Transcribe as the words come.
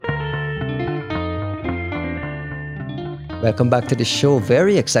Welcome back to the show.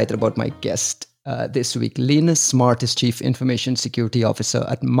 Very excited about my guest this week. Lena Smart is Chief Information Security Officer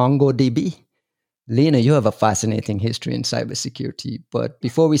at MongoDB. Lena, you have a fascinating history in cybersecurity. But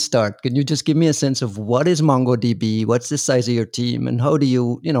before we start, can you just give me a sense of what is MongoDB? What's the size of your team? And how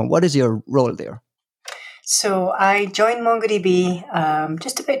do what is your role there? So I joined MongoDB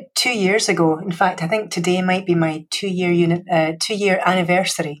just about 2 years ago. In fact, I think today might be my 2-year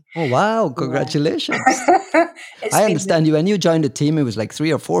anniversary. Oh, wow. Congratulations. I been- understand you. When you joined the team, it was like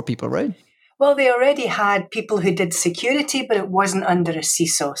 3 or 4 people, right? Well, they already had people who did security, but it wasn't under a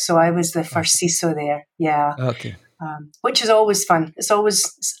CISO. So I was the first CISO there. Yeah. Okay. Which is always fun.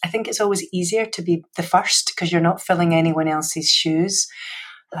 I think it's always easier to be the first because you're not filling anyone else's shoes.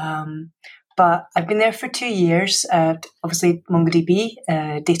 But I've been there for 2 years. Obviously, MongoDB,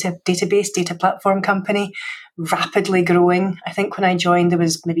 data platform company, rapidly growing. I think when I joined, there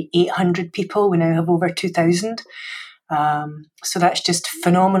was maybe 800 people. We now have over 2,000. So that's just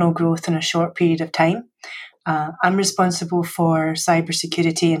phenomenal growth in a short period of time. I'm responsible for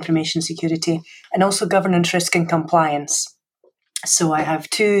cybersecurity, information security, and also governance, risk, and compliance. So I have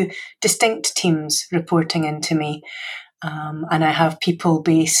 2 distinct teams reporting into me. And I have people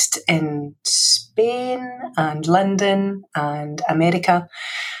based in Spain and London and America.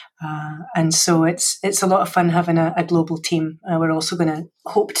 And so it's a lot of fun having a global team. We're also going to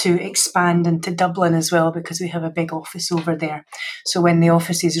hope to expand into Dublin as well because we have a big office over there. So when the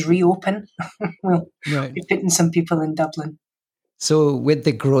offices reopen, we'll be putting some people in Dublin. So with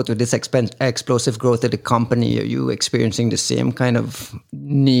the growth, with this explosive growth of the company, are you experiencing the same kind of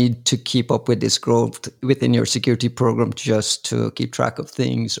need to keep up with this growth within your security program just to keep track of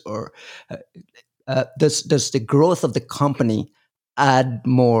things? Or does the growth of the company add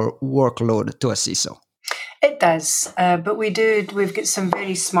more workload to a CISO? It does, but we've got some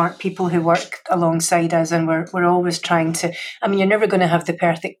very smart people who work alongside us, and we're always trying to. I mean, you're never going to have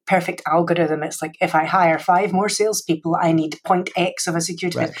the perfect algorithm. It's like if I hire 5 more salespeople, I need point X of a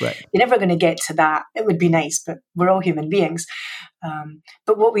security. Right. You're never going to get to that. It would be nice, but we're all human beings.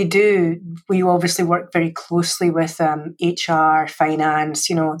 But what we do, we obviously work very closely with HR, finance,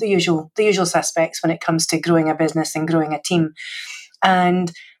 the usual suspects when it comes to growing a business and growing a team,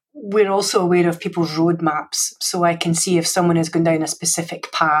 and we're also aware of people's roadmaps. So I can see if someone is going down a specific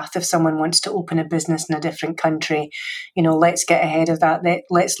path, if someone wants to open a business in a different country, let's get ahead of that.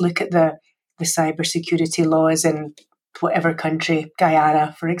 Let's look at the cybersecurity laws in whatever country,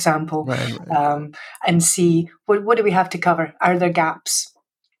 Guyana, for example, right. And see what do we have to cover? Are there gaps?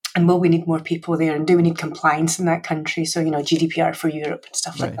 And will we need more people there? And do we need compliance in that country? So, GDPR for Europe and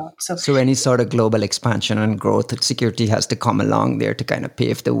stuff like that. So any sort of global expansion and growth, security has to come along there to kind of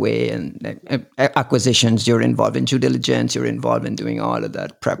pave the way. And acquisitions, you're involved in due diligence, you're involved in doing all of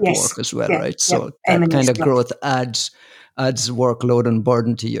that prep work as well, right? So that kind of growth adds workload and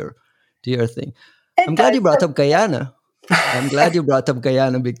burden to your thing. I'm glad you brought up Guyana. I'm glad you brought up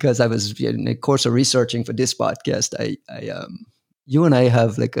Guyana because I was in the course of researching for this podcast. You and I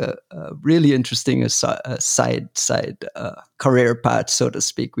have like a really interesting side career path, so to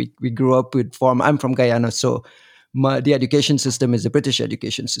speak. We grew up with I'm from Guyana, so the education system is the British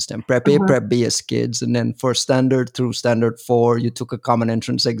education system. Prep A, Prep B as kids, and then for standard through standard 4, you took a common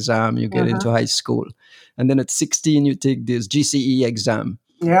entrance exam, you get into high school, and then at 16 you take this GCE exam,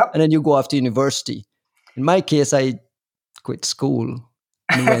 and then you go off to university. In my case, I quit school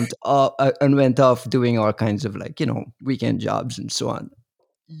and went off doing all kinds of weekend jobs and so on.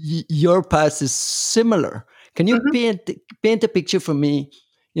 Your path is similar. Can you paint a picture for me,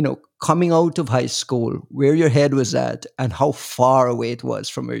 coming out of high school, where your head was at and how far away it was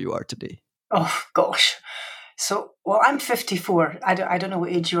from where you are today? Oh, gosh. So, I'm 54. I don't know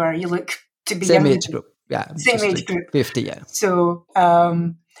what age you are. You look to be same age group. Yeah. Same age group. 50, yeah. So,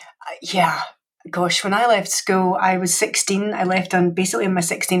 yeah. Gosh, when I left school, I was 16. I left on basically my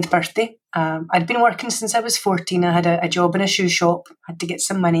 16th birthday. I'd been working since I was 14. I had a job in a shoe shop. Had to get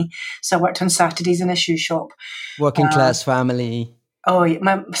some money. So I worked on Saturdays in a shoe shop. Working class family. Oh, yeah.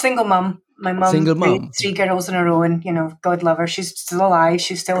 My single mum. My mum, single mum. 3 girls on her own. God love her. She's still alive.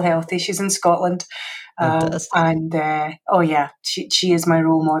 She's still healthy. She's in Scotland. Fantastic. And she is my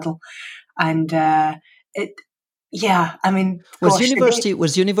role model. And yeah, I mean, was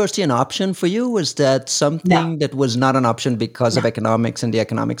university an option for you? Was that something that was not an option because of economics and the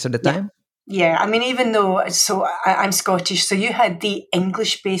economics at the time? Yeah, I mean, even though, I'm Scottish, so you had the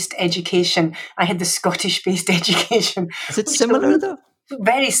English-based education. I had the Scottish-based education. Is it similar though?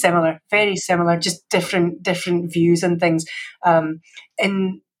 Very similar, just different views and things.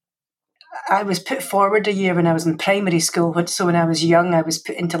 And I was put forward a year when I was in primary school. So when I was young, I was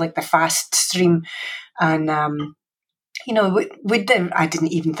put into like the fast stream, and I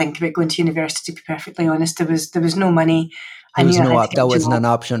didn't even think about going to university, to be perfectly honest. There was no money. I There was knew I no had to up. get That a wasn't job. an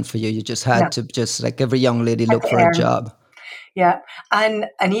option for you. You just No, had to, just like every young lady, had look to for a earn. job. Yeah, and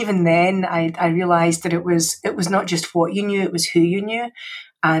even then, I realised that it was not just what you knew; it was who you knew.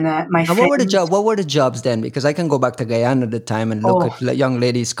 And my And what were the friends. job? What were the jobs then? Because I can go back to Guyana at the time and look Oh, at young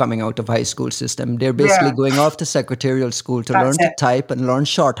ladies coming out of high school system. They're basically yeah, going off to secretarial school to that's learn to it. type and learn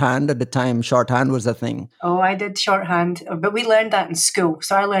shorthand. At the time, shorthand was a thing. Oh, I did shorthand, but we learned that in school.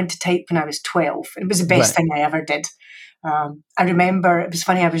 So I learned to type when I was 12. It was the best Right. thing I ever did. I remember it was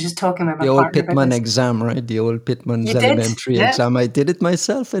funny. I was just talking with my The old partner about Pittman this. exam, right? The old Pittman's You did, elementary yeah. exam. I did it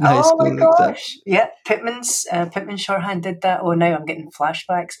myself in high Oh my school, exactly. gosh, yeah. Pittman shorthand did that. Oh, now I'm getting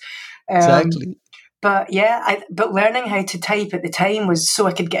flashbacks. Um, Exactly. but yeah, but learning how to type at the time was so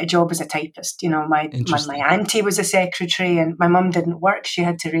I could get a job as a typist. My Interesting. auntie was a secretary, and my mum didn't work; she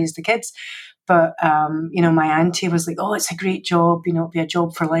had to raise the kids. But my auntie was like, "Oh, it's a great job. It'll be a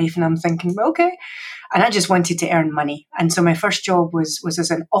job for life." And I'm thinking, okay. And I just wanted to earn money. And so my first job was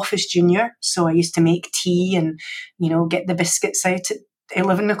as an office junior. So I used to make tea and get the biscuits out at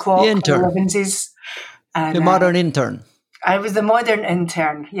 11 The o'clock on intern, Elevenses. the And modern intern. I was the modern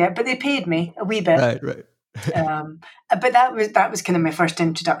intern, yeah, but they paid me a wee bit. Right, right. Um, but that was kind of my first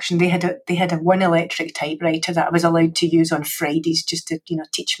introduction. They had a one electric typewriter that I was allowed to use on Fridays just to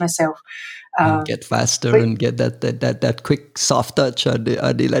teach myself. And Um, get faster but and get that quick soft touch on the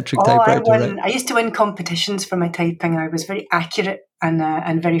electric oh, I typewriter, right? won. I used to win competitions for my typing. I was very accurate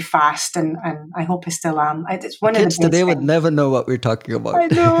and very fast, and I hope I still am. It's one of the Kids best today would things. never know what we're talking about. I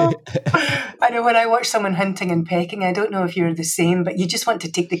know. I know when I watch someone hunting and pecking, I don't know if you're the same, but you just want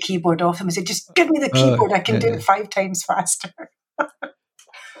to take the keyboard off them and say, just give me the Oh, keyboard. I can do yeah. it 5 times faster.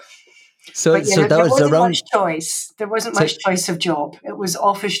 So, But yeah, so that there was wasn't much around. choice. There wasn't So much choice of job. It was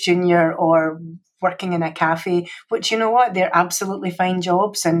office junior or working in a cafe, which you know what? They're absolutely fine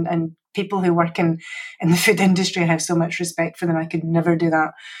jobs and people who work in the food industry, I have so much respect for them. I could never do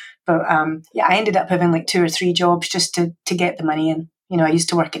that. But yeah, I ended up having like 2 or 3 jobs just to get the money in. I used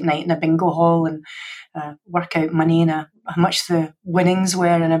to work at night in a bingo hall and work out money and how much the winnings were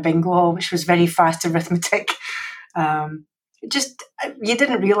in a bingo hall, which was very fast arithmetic. Um, just you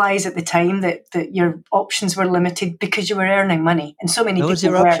didn't realize at the time that your options were limited because you were earning money, and so many that was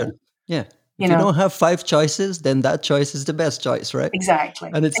people your weren't. option. Yeah. You If you know don't have 5 choices, then that choice is the best choice, right? exactly,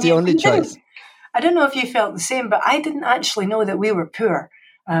 And it's and the you, only you didn't. choice. I don't know if you felt the same, but I didn't actually know that we were poor.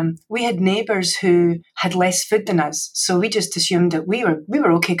 We had neighbours who had less food than us, so we just assumed that we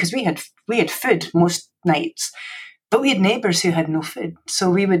were okay because we had food most nights. But we had neighbours who had no food, so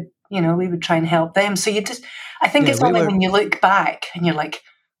we would try and help them. So I think Yeah, it's we only were. when you look back and you're like,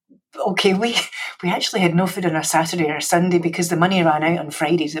 okay, we actually had no food on a Saturday or a Sunday because the money ran out on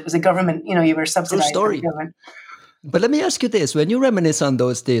Fridays. It was a government, you were True subsidised by the story. government. But let me ask you this: when you reminisce on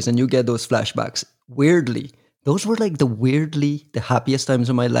those days and you get those flashbacks, weirdly, those were like the happiest times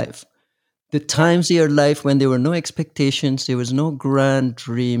of my life. The Yeah, times of your life when there were no expectations, there was no grand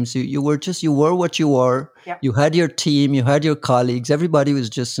dreams. You were what you were. yeah. You had your team, you had your colleagues. Everybody was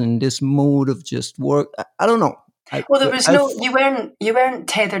just in this mood of just work. I don't know. Well, there was no, you weren't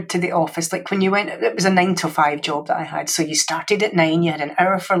tethered to the office. Like when you went, it was a 9 to 5 job that I had. So you started at 9, you had an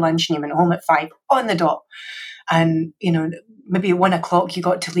hour for lunch, and you went home at 5 on the dot. And maybe at 1 o'clock you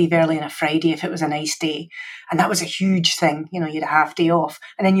got to leave early on a Friday if it was a nice day, and that was a huge thing. You had a half day off,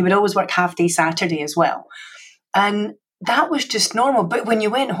 and then you would always work half day Saturday as well, and that was just normal. But when you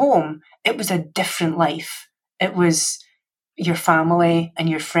went home, it was a different life. It was your family and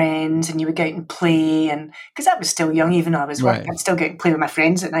your friends, and you would go out and play, and because I was still young, even though I was working, Right. I'd still go out and play with my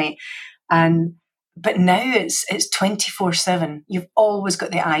friends at night. And but now it's 24/7. You've always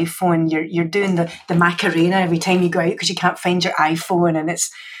got the iPhone. You're doing the Macarena every time you go out because you can't find your iPhone, and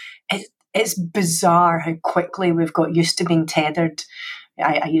it's bizarre how quickly we've got used to being tethered.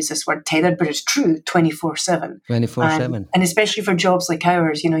 I use this word tethered, but it's true, 24/7. And 24/7. and especially for jobs like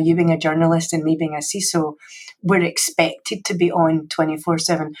ours, you being a journalist and me being a CISO, we're expected to be on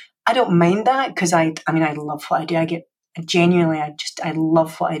 24/7. I don't mind that because I love what I do. I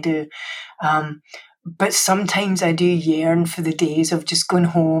love what I do. Um, but sometimes I do yearn for the days of just going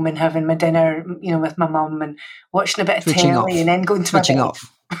home and having my dinner, with my mum and watching a bit of Switching telly and off. then going to my Switching bed.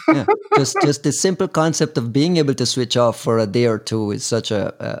 off. Yeah. Just the simple concept of being able to switch off for a day or two is such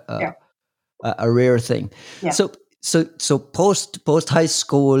Yeah, a rare thing. yeah. So post high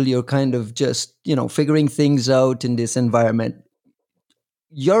school, you're kind of just figuring things out in this environment.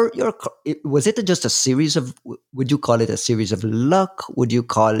 Was it just a series of? Would you call it a series of luck? Would you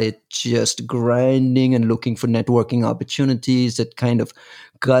call it just grinding and looking for networking opportunities that kind of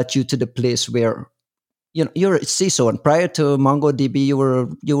got you to the place where you're a CISO, and prior to MongoDB, you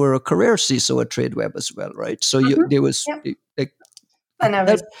were a career CISO at Tradeweb as well, right? So Mm-hmm. there was Yep. like And I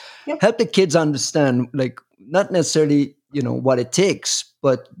help was, yep. help the kids understand, like, not necessarily what it takes,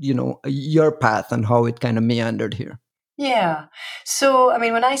 but your path and how it kind of meandered here. Yeah. So, I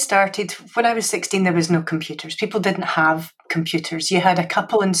mean, when I started, when I was 16, there was no computers. People didn't have computers. You had a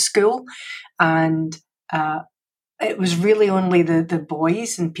couple in school, and it was really only the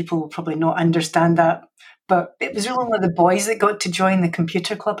boys, and people will probably not understand that, but it was really only the boys that got to join the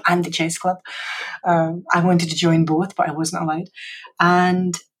computer club and the chess club. I wanted to join both, but I wasn't allowed.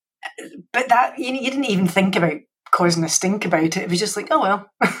 And but that you didn't even think about causing a stink about it. It was just like, oh well,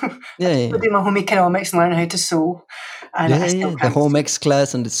 I Yeah, just yeah, do my home economics and learn how to sew, and yeah, I yeah. still Yeah. The can't. home ec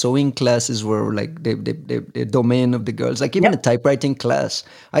class and the sewing classes were like the domain of the girls. Like even the Yep. typewriting class,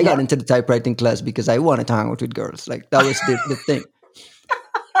 I got Yep. into the typewriting class because I wanted to hang out with girls. Like that was the thing.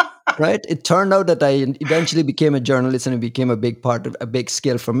 Right? It turned out that I eventually became a journalist, and it became a big part of a big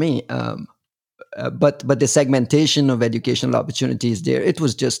skill for me. But the segmentation of educational opportunities there, it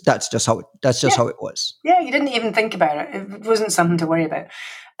was just that's just Yeah. how it was. Yeah. You didn't even think about it. It wasn't something to worry about.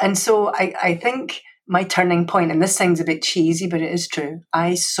 And so I think my turning point, and this sounds a bit cheesy, but it is true.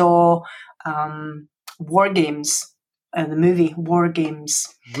 I saw War Games, the movie War Games.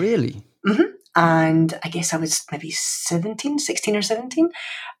 Really? Hmm. And I guess I was maybe 16 or 17.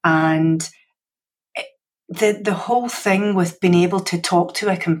 And the whole thing with being able to talk to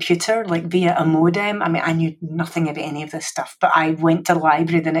a computer, like via a modem, I mean, I knew nothing about any of this stuff, but I went to the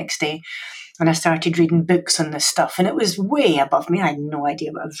library the next day and I started reading books on this stuff, and it was way above me. I had no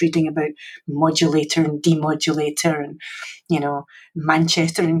idea what I was reading about modulator and demodulator and,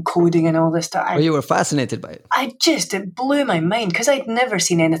 Manchester encoding and all this stuff. Well, you were fascinated by it. It blew my mind because I'd never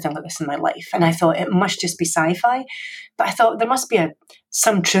seen anything like this in my life. And I thought it must just be sci-fi. But I thought there must be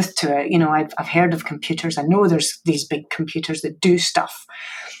some truth to it. I've heard of computers. I know there's these big computers that do stuff.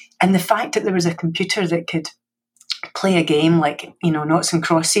 And the fact that there was a computer that could play a game like, noughts and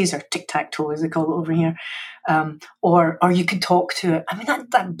crosses, or tic-tac-toe as they call it over here, or you could talk to it. I mean,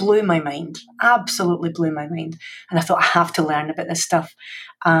 that blew my mind, absolutely blew my mind. And I thought, I have to learn about this stuff.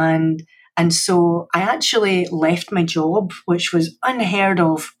 And so I actually left my job, which was unheard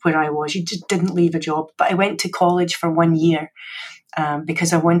of where I was. You just didn't leave a job. But I went to college for 1 year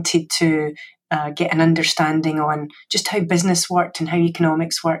because I wanted to get an understanding on just how business worked and how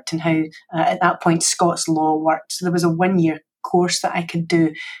economics worked and how, at that point, Scots law worked. So there was a 1 year course that I could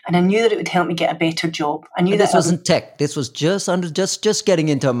do, and I knew that it would help me get a better job. I knew And that this wasn't tech. This was just getting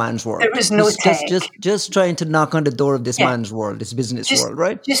into a man's world. there was no tech. Just trying to knock on the door of this man's world, this business world,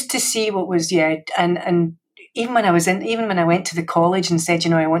 right? Just to see what was, and even when I went to the college and said,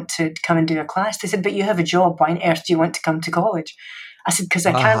 I want to come and do a class, they said, but you have a job. Why on earth do you want to come to college? I said, because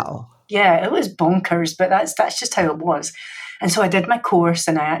I can't. Yeah, it was bonkers, but that's just how it was. And so I did my course,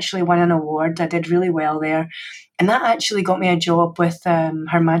 and I actually won an award. I did really well there. And that actually got me a job with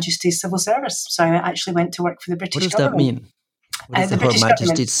Her Majesty's Civil Service. So I actually went to work for the British government. What does that mean? What does the Her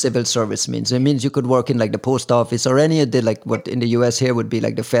Majesty's Civil Service mean? So it means you could work in like the post office or any of the, like what in the US here would be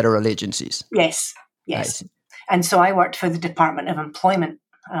like the federal agencies. Yes. And so I worked for the Department of Employment.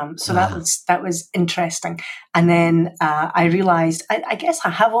 So that was interesting. And then I realized, I guess I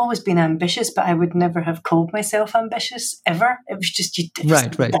have always been ambitious, but I would never have called myself ambitious ever. It was just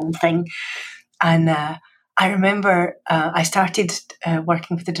a dumb thing. And I remember I started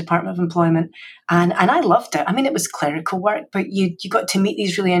working for the Department of Employment, and I loved it. I mean, it was clerical work, but you got to meet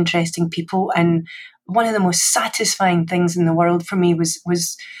these really interesting people. And one of the most satisfying things in the world for me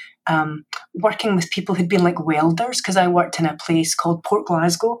was working with people who'd been like welders, because I worked in a place called Port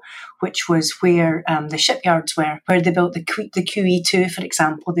Glasgow, which was where the shipyards were, where they built the QE2, for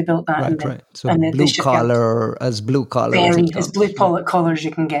example. They built that. Right. So blue collar as blue collar as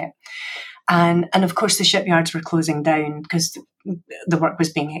you can get. And of course, the shipyards were closing down because the work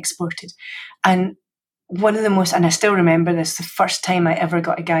was being exported. And one of the most, and I still remember this, the first time I ever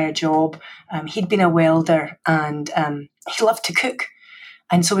got a guy a job, he'd been a welder and he loved to cook.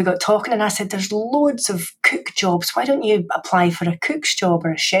 And so we got talking, and I said, there's loads of cook jobs. Why don't you apply for a cook's job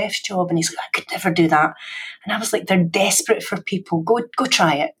or a chef's job? And he's like, I could never do that. And I was like, they're desperate for people. Go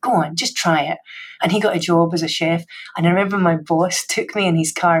try it. Go on, just try it. And he got a job as a chef. And I remember my boss took me in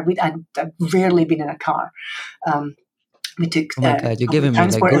his car. I'd rarely been in a car. We took. Oh my God, you're giving me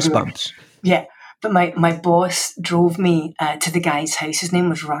like goosebumps. Yeah. But my boss drove me to the guy's house. His name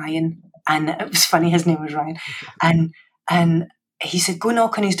was Ryan. And it was funny, his name was Ryan. And he said, go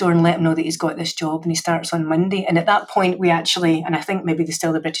knock on his door and let him know that he's got this job and he starts on Monday. And at that point, we actually, and I think maybe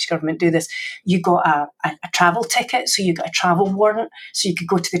the British government do this, you got a travel ticket. So you got a travel warrant. So you could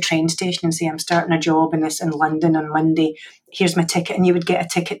go to the train station and say, I'm starting a job in London on Monday. Here's my ticket. And you would get a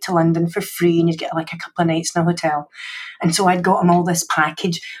ticket to London for free and you'd get like a couple of nights in a hotel. And so I'd got him all this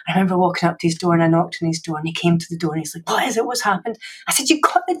package. I remember walking up to his door and I knocked on his door and he came to the door and he's like, what is it? What's happened? I said, you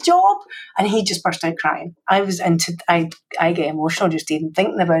got the job? And he just burst out crying. I get emotional just even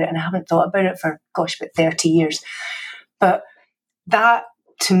thinking about it, and I haven't thought about it for, about 30 years. But that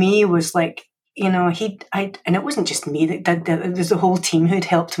to me was like, and it wasn't just me that did that. There's the whole team who'd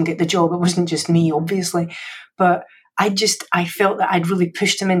helped him get the job. It wasn't just me, obviously. But I felt that I'd really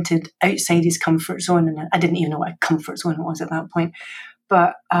pushed him into outside his comfort zone, and I didn't even know what a comfort zone was at that point.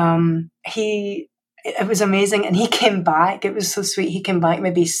 But it was amazing, and he came back. It was so sweet. He came back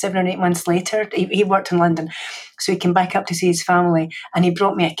maybe 7 or 8 months later. He worked in London, so he came back up to see his family, and he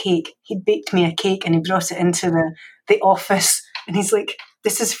brought me a cake. He'd baked me a cake, and he brought it into the office, and he's like,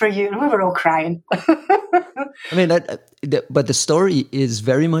 "This is for you," and we were all crying. I mean, but the story is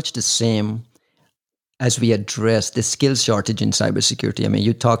very much the same as we address the skills shortage in cybersecurity. I mean,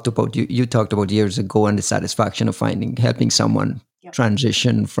 you talked about years ago and the satisfaction of helping someone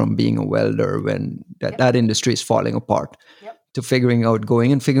transition from being a welder when that industry is falling apart to figuring out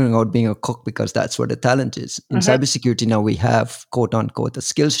being a cook, because that's where the talent is. In cybersecurity now, we have, quote unquote, a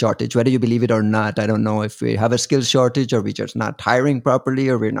skills shortage. Whether you believe it or not, I don't know if we have a skills shortage or we're just not hiring properly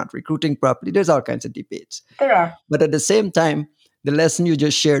or we're not recruiting properly. There's all kinds of debates. There are. But at the same time, the lesson you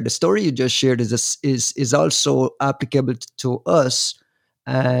just shared, the story you just shared is also applicable to us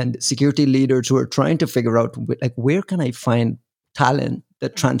and security leaders who are trying to figure out, like, where can I find talent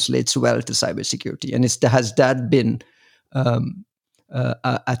that translates well to cybersecurity? And has that been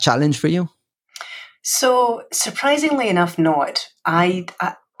a challenge for you? So surprisingly enough, not. I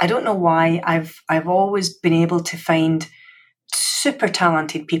don't know why. I've always been able to find super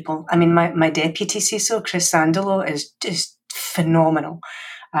talented people. I mean, my deputy CISO, Chris Sandolo, is just phenomenal.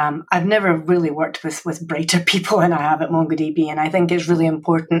 I've never really worked with brighter people than I have at MongoDB, and I think it's really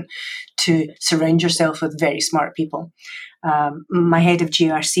important to surround yourself with very smart people. My head of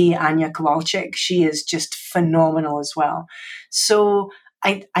GRC, Anya Kowalczyk, she is just phenomenal as well. So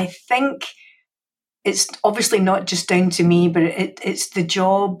I think it's obviously not just down to me, but it's the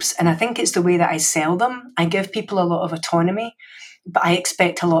jobs, and I think it's the way that I sell them. I give people a lot of autonomy, but I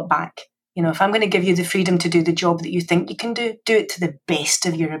expect a lot back. If I'm going to give you the freedom to do the job that you think you can do it to the best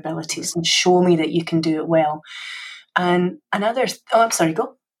of your abilities and show me that you can do it well. And I'm sorry,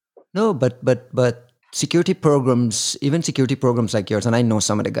 go. No, but security programs, even security programs like yours, and I know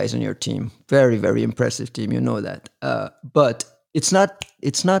some of the guys on your team, very, very impressive team, you know that. But it's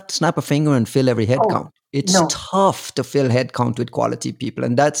not snap a finger and fill every head count. It's tough to fill head count with quality people.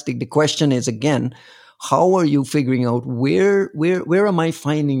 And that's the question is, again, how are you figuring out where am I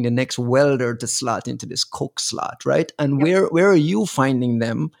finding the next welder to slot into this cook slot, right? And where are you finding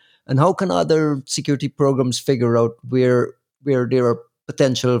them? And how can other security programs figure out where there are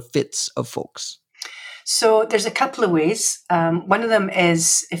potential fits of folks? So there's a couple of ways. One of them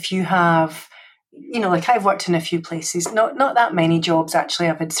is if you have, like I've worked in a few places, not that many jobs actually.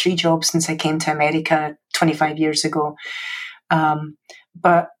 I've had 3 jobs since I came to America 25 years ago.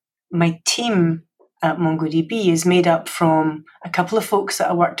 But my team at MongoDB is made up from a couple of folks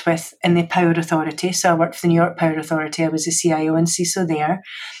that I worked with in the Power Authority. So I worked for the New York Power Authority. I was the CIO and CISO there.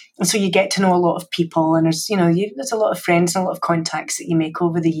 And so you get to know a lot of people, and there's a lot of friends and a lot of contacts that you make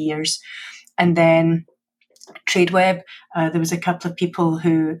over the years. And then Tradeweb, there was a couple of people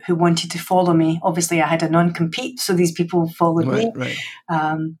who wanted to follow me. Obviously, I had a non-compete, so these people followed me. Right.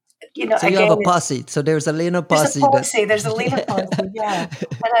 So you have a posse. So there's a Lena posse. There's a Lena posse, yeah.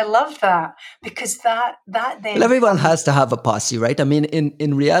 And I love that because that then... Well, everyone has to have a posse, right? I mean,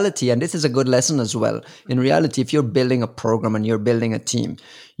 in reality, and this is a good lesson as well, in reality, if you're building a program and you're building a team,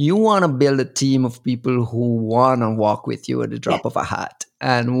 you want to build a team of people who want to walk with you at the drop of a hat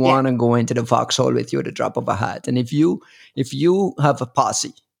and want to go into the foxhole with you at the drop of a hat. And if you have a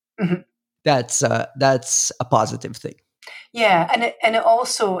posse, that's a positive thing. Yeah, and it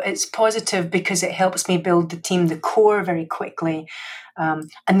also, it's positive because it helps me build the team, the core, very quickly. And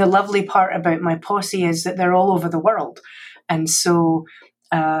the lovely part about my posse is that they're all over the world. And so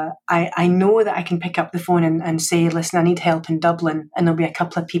I know that I can pick up the phone and say, listen, I need help in Dublin. And there'll be a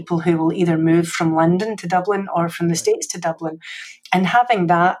couple of people who will either move from London to Dublin or from the States to Dublin. And having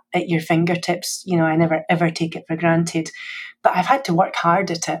that at your fingertips, I never, ever take it for granted. But I've had to work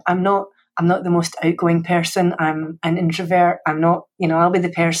hard at it. I'm not the most outgoing person. I'm an introvert. I'm not, I'll be the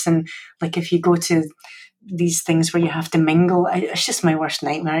person, like if you go to these things where you have to mingle. It's just my worst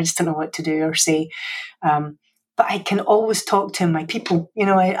nightmare. I just don't know what to do or say. But I can always talk to my people.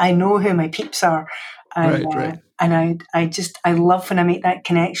 I know who my peeps are. And, right. And I love when I make that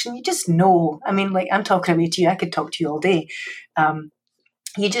connection. You just know. I mean, like I'm talking about you. I could talk to you all day.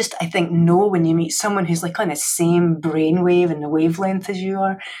 You just, I think, know when you meet someone who's like on the same brainwave and the wavelength as you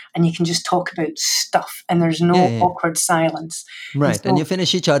are, and you can just talk about stuff, and there's no awkward silence. Right. And you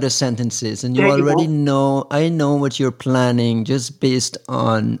finish each other's sentences, and you There you already go. know, I know what you're planning just based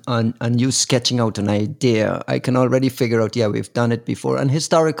on you sketching out an idea. I can already figure out, yeah, we've done it before. And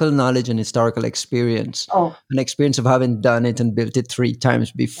historical knowledge and historical experience, an experience of having done it and built it 3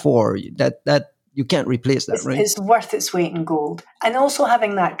 times before, that you can't replace that, right? It's worth its weight in gold. And also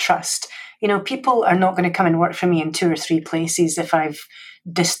having that trust. People are not going to come and work for me in 2 or 3 places if I've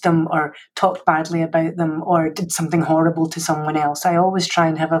dissed them or talked badly about them or did something horrible to someone else. I always try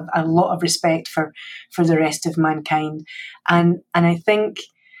and have a lot of respect for the rest of mankind. And I think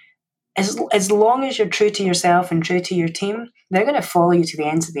as long as you're true to yourself and true to your team, they're going to follow you to the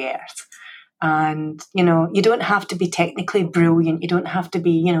ends of the earth. And, you don't have to be technically brilliant. You don't have to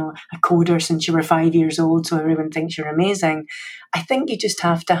be, a coder since you were 5 years old so everyone thinks you're amazing. I think you just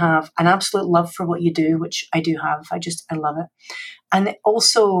have to have an absolute love for what you do, which I do have. I love it. And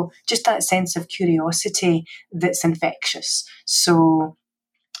also just that sense of curiosity that's infectious. So,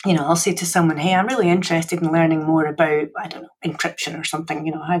 I'll say to someone, hey, I'm really interested in learning more about, I don't know, encryption or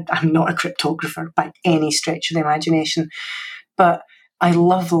something. I'm not a cryptographer by any stretch of the imagination, but I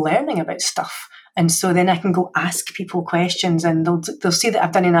love learning about stuff. And so then I can go ask people questions, and they'll see that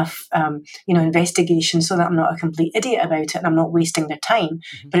I've done enough, investigation so that I'm not a complete idiot about it and I'm not wasting their time.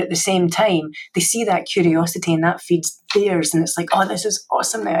 Mm-hmm. But at the same time, they see that curiosity and that feeds theirs. And it's like, oh, this is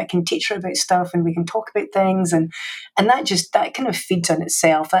awesome. Now I can teach her about stuff and we can talk about things. And that kind of feeds on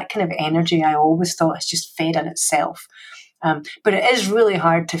itself. That kind of energy I always thought has just fed on itself. But it is really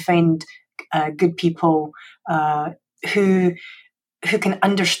hard to find good people who can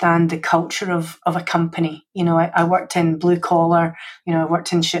understand the culture of a company. I worked in blue collar, I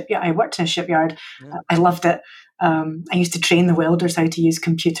worked in a shipyard. Yeah. I loved it. I used to train the welders how to use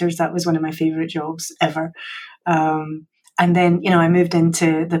computers. That was one of my favorite jobs ever. And then, I moved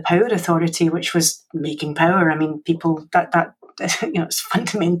into the Power Authority, which was making power. I mean, people that it's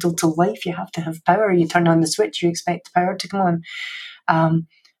fundamental to life. You have to have power. You turn on the switch, you expect the power to come on.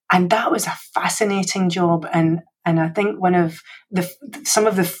 And that was a fascinating job. And I think one of some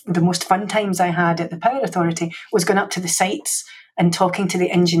of the most fun times I had at the Power Authority was going up to the sites and talking to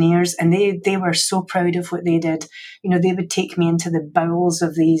the engineers, and they were so proud of what they did. They would take me into the bowels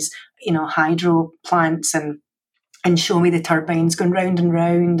of these, hydro plants and show me the turbines going round and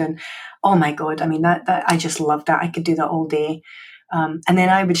round. And oh my God, I mean, that I just loved that. I could do that all day. And then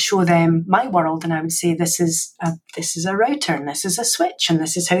I would show them my world, and I would say, this is a router, and this is a switch, and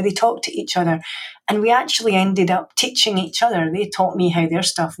this is how they talk to each other. And we actually ended up teaching each other. They taught me how their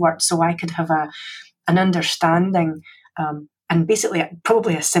stuff worked, so I could have an understanding, and basically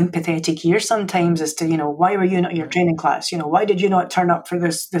probably a sympathetic ear sometimes as to, why were you not at your training class? Why did you not turn up for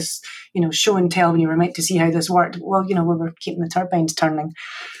this show and tell when you were meant to see how this worked? Well, we were keeping the turbines turning.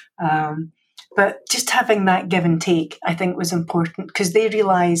 But just having that give and take, I think, was important, because they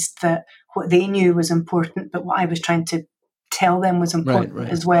realised that what they knew was important, but what I was trying to tell them was important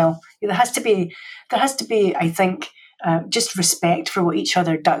as well. There has to be, I think, just respect for what each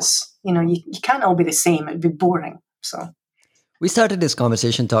other does. You can't all be the same; it'd be boring. So. We started this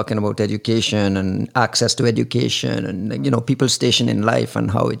conversation talking about education and access to education and, people's station in life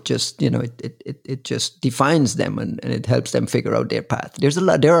and how it just, it just defines them and it helps them figure out their path.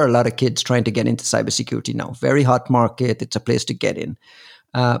 There are a lot of kids trying to get into cybersecurity now. Very hot market. It's a place to get in.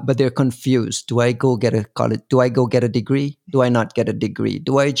 But they're confused. Do I go get a college? Do I go get a degree? Do I not get a degree?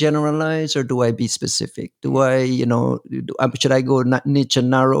 Do I generalize or do I be specific? Do I, should I go niche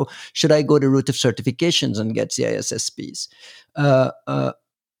and narrow? Should I go the route of certifications and get CISSPs? The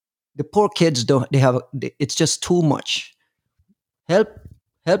poor kids it's just too much. Help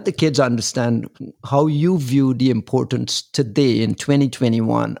the kids understand how you view the importance today in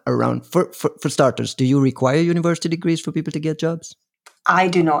 2021 around, for starters, do you require university degrees for people to get jobs? I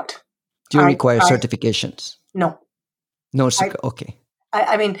do not. Do you require certifications? No. No, okay.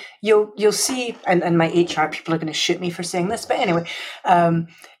 I mean, you'll see, and my HR people are going to shoot me for saying this, but anyway,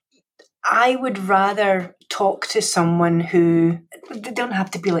 I would rather talk to someone who, they don't have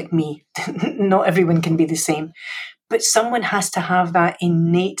to be like me. Not everyone can be the same, but someone has to have that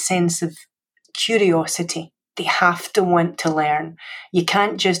innate sense of curiosity. They have to want to learn. You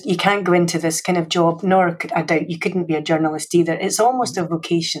can't go into this kind of job, nor I doubt you couldn't be a journalist either. It's almost a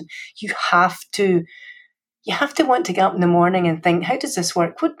vocation. You have to you have to want to get up in the morning and think, how does this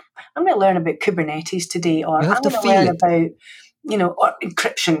work? I'm going to learn about Kubernetes today, or You have I'm to going to feel learn it. about, or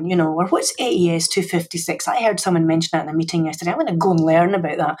encryption, or what's AES 256? I heard someone mention that in a meeting yesterday. I'm going to go and learn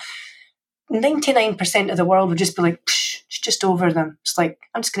about that. 99% of the world would just be like, it's just over them. It's like,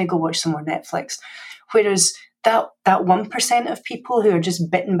 I'm just going to go watch some more Netflix. Whereas that 1% of people who are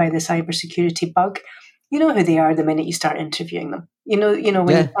just bitten by the cybersecurity bug, you know who they are the minute you start interviewing them. When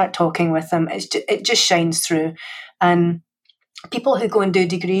you start talking with them, it just shines through. And people who go and do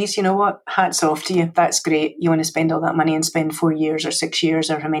degrees, you know what? Hats off to you. That's great. You want to spend all that money and spend 4 years or 6 years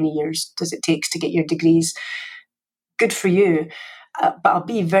or how many years does it take to get your degrees? Good for you. But I'll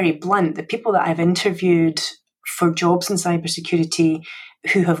be very blunt. The people that I've interviewed for jobs in cybersecurity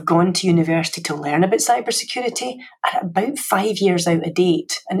who have gone to university to learn about cybersecurity are about 5 years out of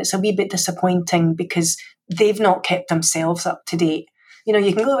date. And it's a wee bit disappointing because they've not kept themselves up to date. You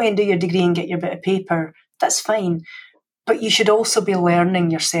can go away and do your degree and get your bit of paper. That's fine. But you should also be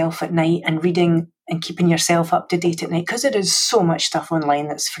learning yourself at night and reading and keeping yourself up to date at night, because there is so much stuff online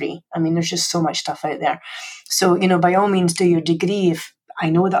that's free. I mean, there's just so much stuff out there. So, by all means, do your degree. If I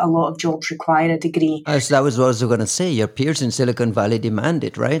know that a lot of jobs require a degree. So that was what I was going to say. Your peers in Silicon Valley demand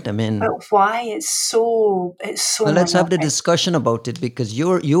it, right? I mean, but why? It's so. Well, let's have the discussion about it, because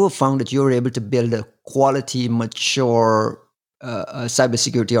you have found that you're able to build a quality, mature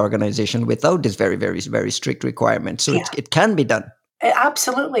cybersecurity organization without this very, very, very strict requirement. So it can be done.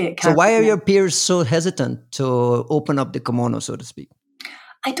 Absolutely, it can. So why are your peers so hesitant to open up the kimono, so to speak?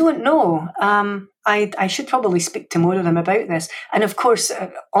 I don't know. I should probably speak to more of them about this. And of course,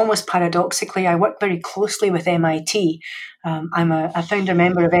 almost paradoxically, I work very closely with MIT. I'm a founder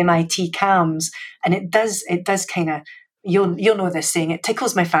member of MIT CAMS, and it does kind of, you'll know this saying, it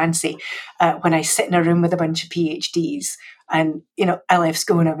tickles my fancy when I sit in a room with a bunch of PhDs. And, I left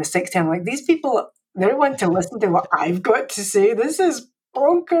school when I was 16. I'm like, these people, they want to listen to what I've got to say. This is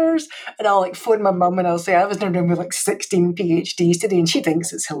bonkers. And I'll phone my mum and I'll say, I was in a room with 16 PhDs today, and she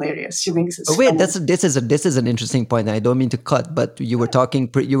thinks it's hilarious. She thinks it's wait, this is an interesting point. I don't mean to cut, but you were talking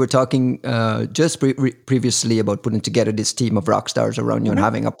just previously about putting together this team of rock stars around you and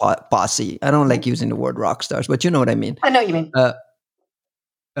having a posse. I don't like using the word rock stars, but you know what I mean. I know what you mean.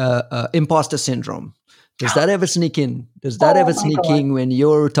 Imposter syndrome. Does that ever sneak in? Does that ever sneak in when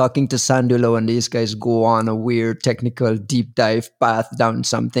you're talking to Sandulo and these guys go on a weird technical deep dive path down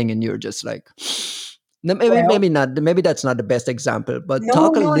something and you're just like, maybe not. Maybe that's not the best example, but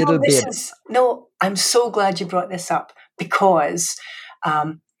talk a little bit. I'm so glad you brought this up, because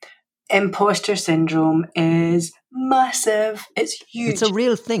imposter syndrome is massive. It's huge. It's a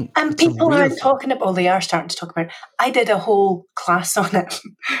real thing. And people aren't talking about, they are starting to talk about it. I did a whole class on it.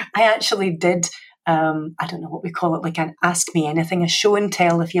 I actually did, I don't know what we call it, like an Ask Me Anything, a show and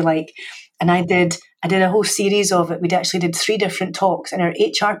tell, if you like. And I did a whole series of it. We'd actually did 3 different talks, and our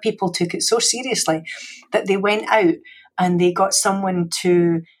HR people took it so seriously that they went out and they got someone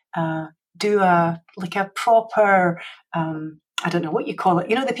to do a proper, I don't know what you call it.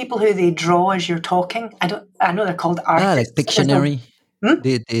 The people who they draw as you're talking. I know they're called artists. Like Pictionary.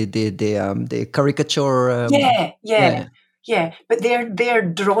 The caricature. Yeah, but they're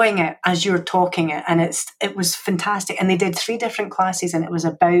drawing it as you're talking it, and it was fantastic. And they did 3 different classes, and it was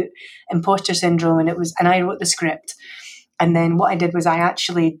about imposter syndrome, and I wrote the script. And then what I did was I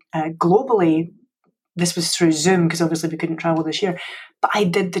actually globally, this was through Zoom because obviously we couldn't travel this year, but I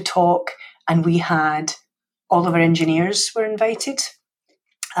did the talk, and we had all of our engineers were invited.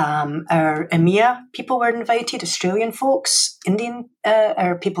 Our EMEA people were invited, Australian folks,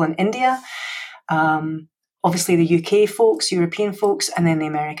 our people in India. Obviously the UK folks, European folks, and then the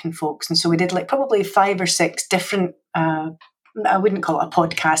American folks. And so we did probably 5 or 6 different, I wouldn't call it a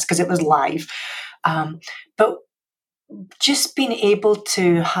podcast because it was live. But just being able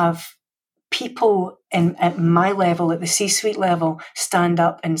to have people at my level, at the C-suite level, stand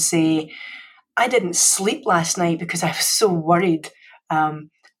up and say, I didn't sleep last night because I was so worried.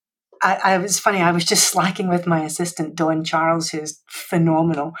 I was funny, I was just slacking with my assistant, Dawn Charles, who's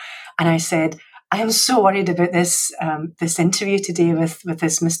phenomenal. And I said, I am so worried about this interview today with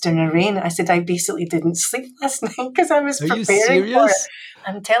this Mr. Narain. I said, I basically didn't sleep last night because I was preparing for it.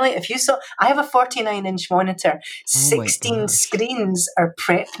 I'm telling you, if you saw, I have a 49-inch monitor. 16 screens are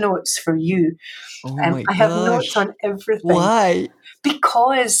prep notes for you. I have notes on everything. Why?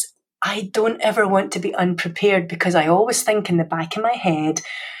 Because I don't ever want to be unprepared, because I always think in the back of my head,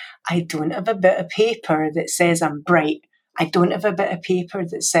 I don't have a bit of paper that says I'm bright. I don't have a bit of paper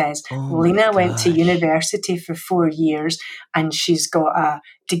that says Lena went to university for 4 years and she's got a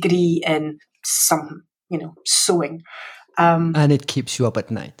degree in some, sewing. And it keeps you up at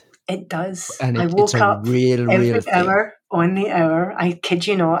night. It does. And I it's woke a up real every thing. hour on the hour. I kid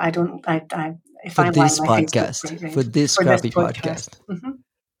you not. I don't. If For I lie, this my face gets podcast, bright for red this for this crappy podcast. podcast.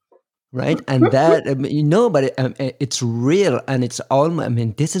 Right. And that, I mean, but it's real. And it's all, I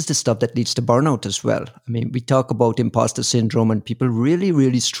mean, this is the stuff that leads to burnout as well. I mean, we talk about imposter syndrome and people really,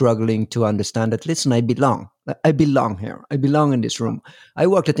 really struggling to understand that, listen, I belong. I belong here. I belong in this room. I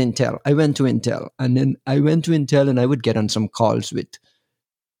worked at Intel. I went to Intel. And then I went to Intel and I would get on some calls with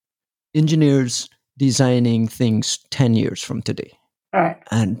engineers designing things 10 years from today. Right.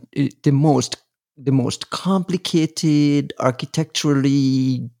 And the most complicated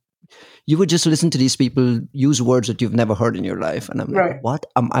architecturally, you would just listen to these people use words that you've never heard in your life. And I'm like, what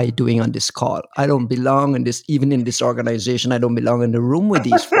am I doing on this call? I don't belong in this, even in this organization. I don't belong in the room with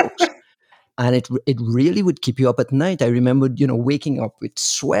these folks. And it really would keep you up at night. I remember, waking up with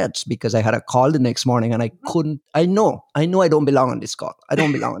sweats because I had a call the next morning and I couldn't, I know I don't belong on this call. I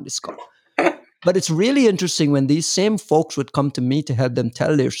don't belong on this call. But it's really interesting when these same folks would come to me to help them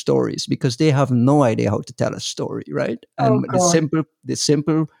tell their stories because they have no idea how to tell a story, right? And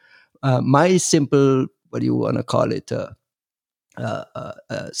my simple, what do you want to call it?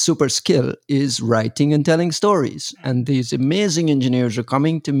 Super skill is writing and telling stories. And these amazing engineers are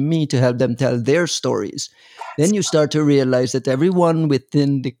coming to me to help them tell their stories. Then you start to realize that everyone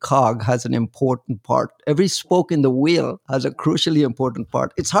within the cog has an important part. Every spoke in the wheel has a crucially important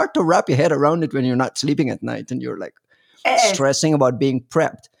part. It's hard to wrap your head around it when you're not sleeping at night and you're like stressing about being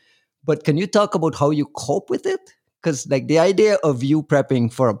prepped. But can you talk about how you cope with it? Because like the idea of you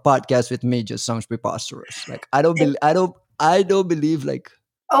prepping for a podcast with me just sounds preposterous. Like I don't believe like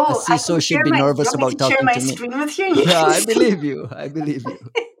a CISO should be nervous about talking to me. Screen with you? Yeah, I believe you.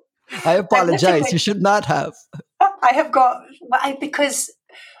 I apologize. You should not have. I have got because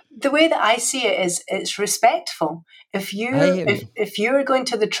the way that I see it is it's respectful. If you're going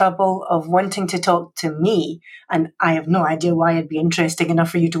to the trouble of wanting to talk to me, and I have no idea why I'd be interesting enough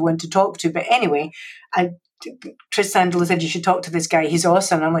for you to want to talk to, but anyway, Chris Sandler said you should talk to this guy. He's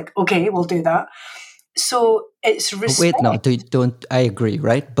awesome. I'm like, okay, we'll do that. So it's respect. Wait, no, don't. I agree,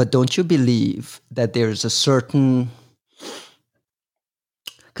 right? But don't you believe that there's a certain?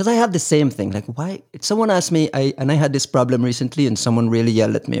 Because I have the same thing. Like, why? Someone asked me, I had this problem recently, and someone really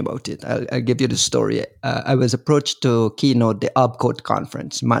yelled at me about it. I'll give you the story. I was approached to keynote the Opcode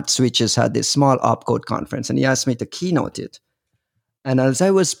conference. Matt Switches had this small Opcode conference, and he asked me to keynote it. And as I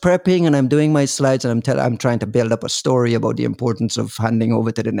was prepping and I'm doing my slides and I'm trying to build up a story about the importance of handing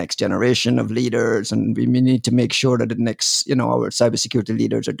over to the next generation of leaders, and we need to make sure that the next, our cybersecurity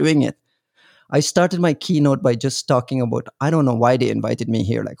leaders are doing it. I started my keynote by just talking about, I don't know why they invited me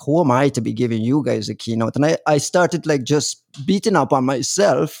here. Like, who am I to be giving you guys a keynote? And I started like just beating up on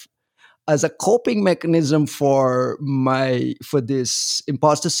myself as a coping mechanism for this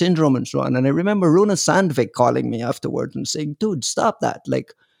imposter syndrome and so on. And I remember Runa Sandvik calling me afterwards and saying, dude, stop that.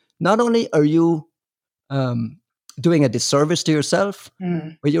 Like, not only are you doing a disservice to yourself,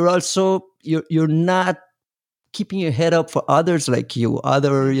 but you're also, you're not keeping your head up for others like you,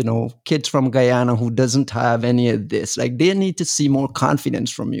 other, kids from Guyana who doesn't have any of this. Like, they need to see more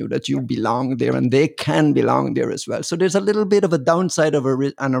confidence from you that you belong there and they can belong there as well. So there's a little bit of a downside of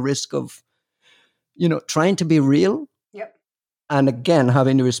and a risk of, trying to be real. Yep. And again,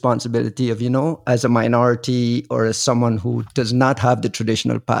 having the responsibility of, as a minority or as someone who does not have the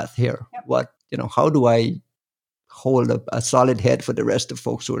traditional path here, how do I hold a solid head for the rest of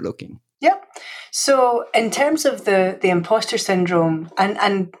folks who are looking? Yep. So in terms of the imposter syndrome,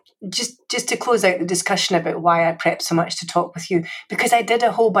 and just to close out the discussion about why I prepped so much to talk with you, because I did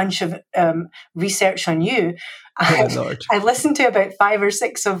a whole bunch of research on you. I listened to about 5 or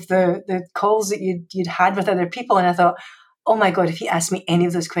 6 of the calls that you'd had with other people, and I thought, oh my God, if he asked me any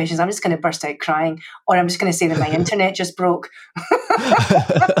of those questions, I'm just going to burst out crying, or I'm just going to say that my internet just broke.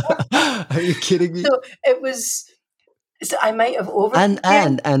 Are you kidding me? So it was... So I might have over and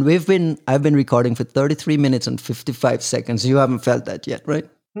I've been recording for 33 minutes and 55 seconds. You haven't felt that yet, right?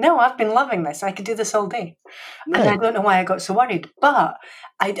 No, I've been loving this. I could do this all day. Right. And I don't know why I got so worried. But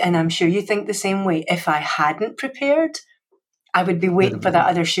and I'm sure you think the same way. If I hadn't prepared, I would be waiting for that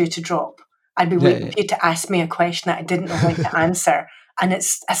other shoe to drop. I'd be waiting for you to ask me a question that I didn't know how to answer. And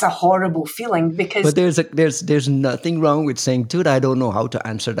it's a horrible feeling because... But there's nothing wrong with saying, dude, I don't know how to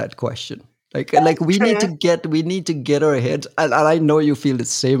answer that question. Like we need to get our heads, and I know you feel the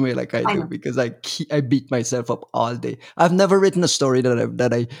same way like I do, because I beat myself up all day. I've never written a story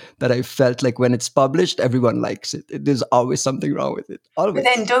that I felt like when it's published, everyone likes it. There's always something wrong with it. Always.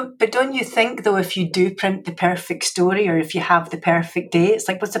 But don't you think though, if you do print the perfect story, or if you have the perfect day, it's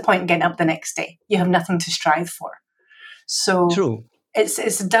like, what's the point in getting up the next day? You have nothing to strive for. So true.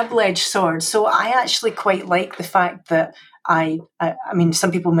 it's a double-edged sword. So I actually quite like the fact that I mean,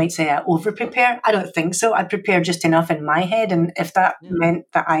 some people might say I over-prepare. I don't think so. I prepare just enough in my head, and if that meant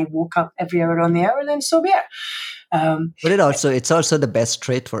that I woke up every hour on the hour, then so be it. But it's also the best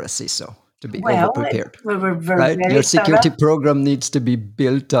trait for a CISO to be over-prepared. We're right? Your security program needs to be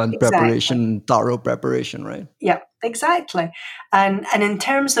built on preparation, thorough preparation, right? Yeah, exactly. And in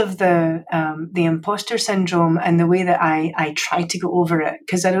terms of the imposter syndrome and the way that I try to go over it,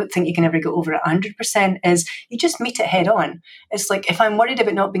 because I don't think you can ever go over it 100%, is you just meet it head on. It's like, if I'm worried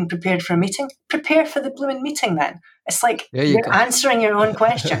about not being prepared for a meeting, prepare for the blooming meeting then. It's like you're answering your own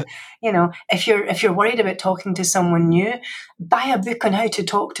question. If you're worried about talking to someone new, buy a book on how to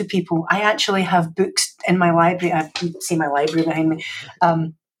talk to people. I actually have books in my library. You see my library behind me.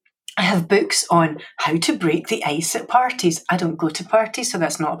 I have books on how to break the ice at parties. I don't go to parties, so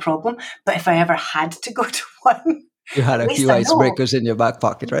that's not a problem. But if I ever had to go to one, you had a few icebreakers in your back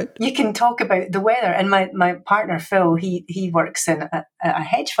pocket, right? You can talk about the weather. And my partner, Phil, he works in a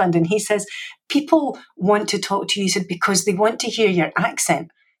hedge fund, and he says, people want to talk to you, he said, because they want to hear your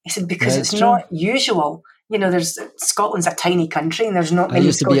accent. He said, because it's not usual. Scotland's a tiny country, and there's not many. I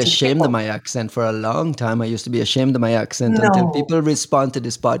used to be ashamed people. of my accent for a long time. I used to be ashamed of my accent until people respond to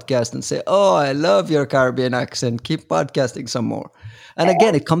this podcast and say, "Oh, I love your Caribbean accent. Keep podcasting some more." And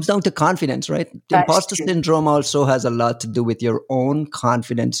again, it comes down to confidence, right? Imposter syndrome also has a lot to do with your own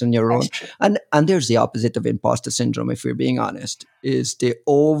confidence and your own. And there's the opposite of imposter syndrome, if we're being honest, is the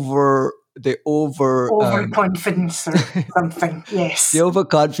overconfidence or something. Yes, the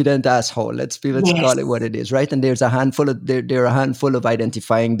overconfident asshole. Let's call it what it is, right? And there's a handful of there are a handful of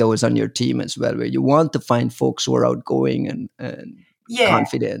identifying those on your team as well, where you want to find folks who are outgoing and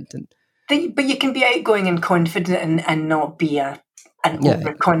confident. But you can be outgoing and confident and not be an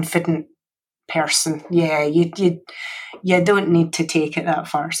overconfident person. Yeah, you don't need to take it that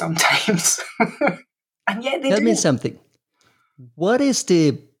far sometimes. And yet Tell me something. What is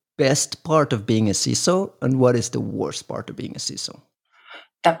the best part of being a CISO, and what is the worst part of being a CISO?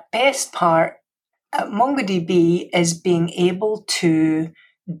 The best part at MongoDB is being able to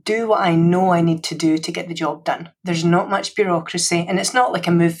do what I know I need to do to get the job done. There's not much bureaucracy, and it's not like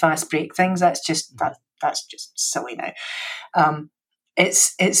a move fast, break things. That's just silly now.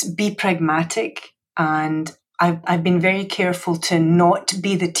 It's be pragmatic, and I've been very careful to not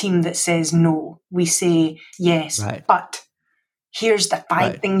be the team that says no. We say yes, but here's the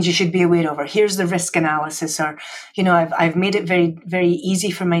 5 things you should be aware of, or here's the risk analysis, or, I've made it very, very easy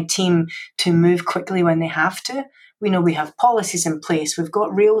for my team to move quickly when they have to. We know we have policies in place. We've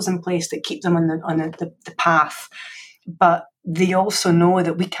got rails in place that keep them on the path, but they also know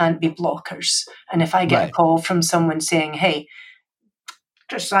that we can't be blockers. And if I get a call from someone saying, "Hey,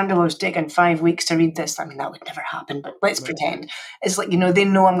 Sandelo's taken 5 weeks to read this," I mean, that would never happen, but let's pretend. It's like, they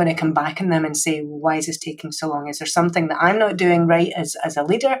know I'm going to come back on them and say, "Why is this taking so long? Is there something that I'm not doing right as a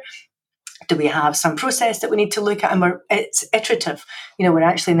leader? Do we have some process that we need to look at?" And it's iterative. We're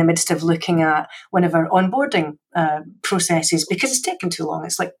actually in the midst of looking at one of our onboarding processes because it's taken too long.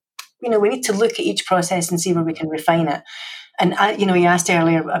 It's like, we need to look at each process and see where we can refine it. And you asked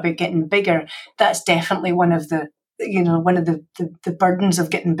earlier about getting bigger. That's definitely one of the burdens of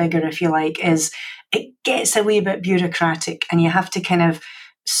getting bigger, if you like, is it gets a wee bit bureaucratic, and you have to kind of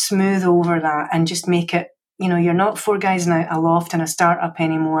smooth over that and just make it, you're not 4 guys in a loft in a startup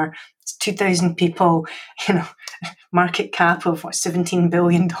anymore. It's 2,000 people, market cap of $17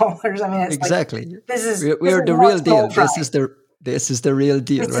 billion. I mean, it's exactly. Like, this is we're the real deal. This is the real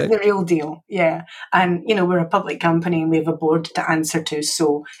deal, this right? This is the real deal, yeah. And, we're a public company and we have a board to answer to.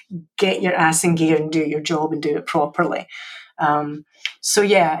 So get your ass in gear and do your job and do it properly. So,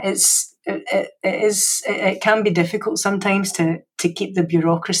 yeah, it can be difficult sometimes to keep the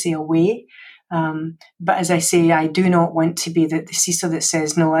bureaucracy away. But as I say, I do not want to be the CISO that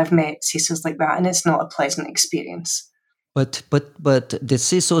says, "No, I've met CISOs like that," and it's not a pleasant experience. But the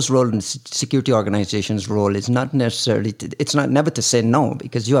CISO's role and security organization's role is not necessarily it's not never to say no,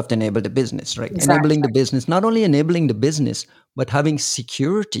 because you have to enable the business, right? Exactly. Enabling the business, not only enabling the business, but having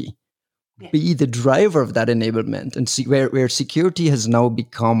security be the driver of that enablement, and see where security has now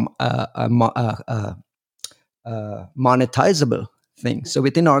become a monetizable thing. So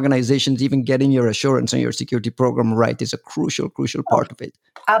within organizations, even getting your assurance and your security program right is a crucial part of it.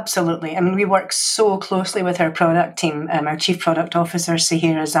 Absolutely. I mean, we work so closely with our product team. Our chief product officer,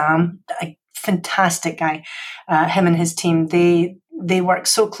 Sahir Azam, a fantastic guy. Him and his team, they work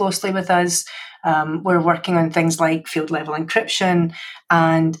so closely with us. We're working on things like field level encryption,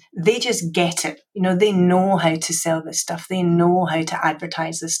 and they just get it. They know how to sell this stuff. They know how to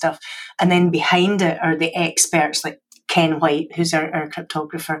advertise this stuff. And then behind it are the experts like Ken White, who's our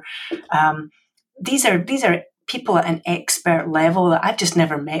cryptographer. These are people at an expert level that I've just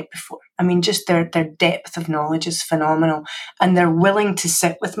never met before. I mean, just their depth of knowledge is phenomenal. And they're willing to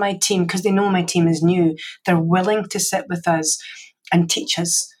sit with my team because they know my team is new. They're willing to sit with us and teach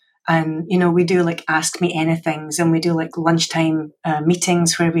us. And, we do like Ask Me Anythings, and we do like lunchtime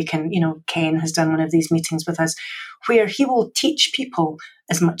meetings where we can, Ken has done one of these meetings with us where he will teach people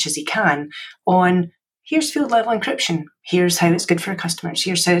as much as he can on here's field level encryption. Here's how it's good for customers.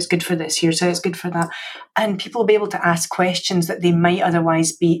 Here's how it's good for this. Here's how it's good for that. And people will be able to ask questions that they might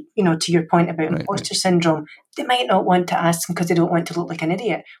otherwise be, to your point about imposter syndrome, they might not want to ask them because they don't want to look like an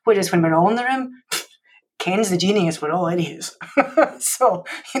idiot. Whereas when we're all in the room, Ken's the genius, we're all idiots. So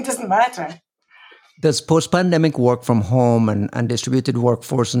it doesn't matter. Does post-pandemic work from home and distributed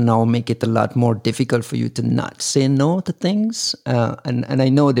workforce now make it a lot more difficult for you to not say no to things? And I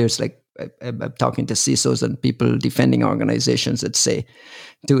know there's like, I'm talking to CISOs and people defending organizations that say,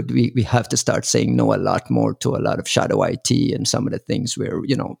 dude, we have to start saying no a lot more to a lot of shadow IT and some of the things where,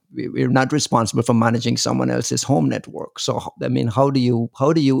 we're not responsible for managing someone else's home network. So, I mean, how do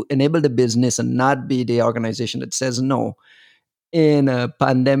you enable the business and not be the organization that says no in a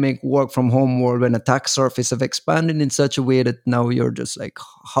pandemic work from home world when attack surface have expanded in such a way that now you're just like,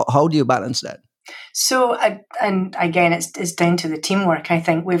 how do you balance that? So, and again, it's down to the teamwork. I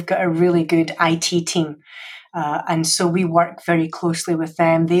think we've got a really good IT team. And so we work very closely with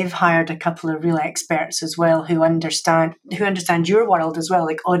them. They've hired a couple of real experts as well who understand your world as well,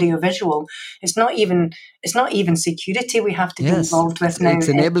 like audio visual. It's not even security we have to be involved with now. It's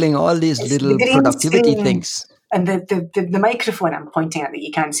enabling all these little productivity things. And the microphone I'm pointing at that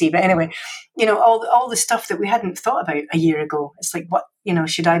you can't see. But anyway, all the stuff that we hadn't thought about a year ago. It's like, what,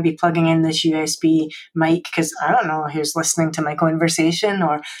 should I be plugging in this USB mic? Because I don't know who's listening to my conversation,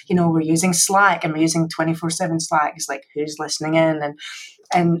 or, we're using Slack and we're using 24/7 Slack. It's like, who's listening in?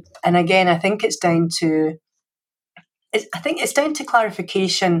 And again, I think it's down to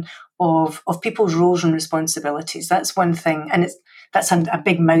clarification of people's roles and responsibilities. That's one thing. And that's a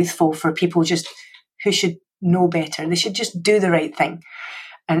big mouthful for people who should know better. They should just do the right thing.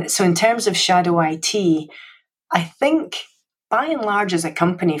 And so in terms of shadow IT, I think by and large as a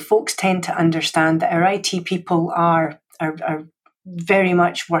company, folks tend to understand that our IT people are very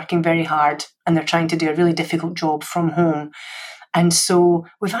much working very hard, and they're trying to do a really difficult job from home. And so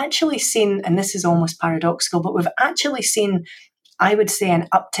we've actually seen, and this is almost paradoxical, but we've actually seen, I would say, an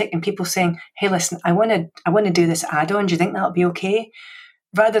uptick in people saying, hey, listen, I want to do this add-on. Do you think that'll be okay?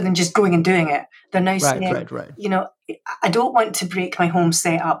 Rather than just going and doing it, they're now saying, I don't want to break my home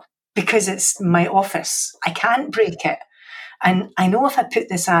setup because it's my office. I can't break it. And I know if I put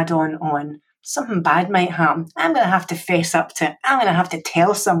this add-on on, something bad might happen. I'm going to have to face up to it. I'm going to have to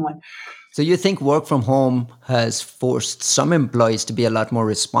tell someone. So you think work from home has forced some employees to be a lot more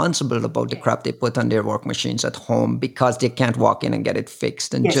responsible about the crap they put on their work machines at home because they can't walk in and get it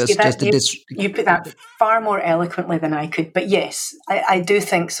fixed? And you put that far more eloquently than I could. But yes, I do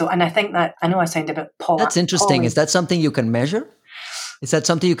think so. And I think that, I know I sound a bit That's interesting. Is that something you can measure? Is that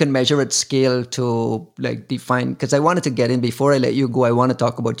something you can measure at scale to like define? Because I wanted to get in before I let you go. I want to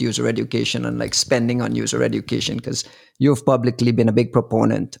talk about user education and like spending on user education, because you've publicly been a big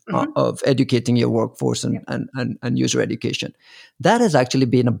proponent of educating your workforce and user education. That has actually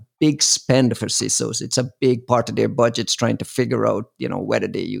been a big spend for CISOs. It's a big part of their budgets trying to figure out, whether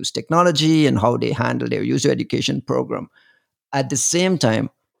they use technology and how they handle their user education program. At the same time,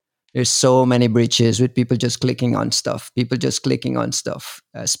 there's so many breaches with people just clicking on stuff.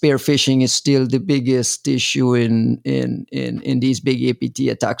 Spear phishing is still the biggest issue in these big APT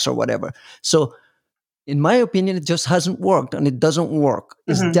attacks or whatever. So, in my opinion, it just hasn't worked, and it doesn't work.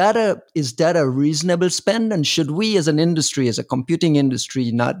 Mm-hmm. Is that a reasonable spend? And should we, as an industry, as a computing industry,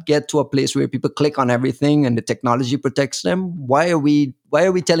 not get to a place where people click on everything and the technology protects them? Why are we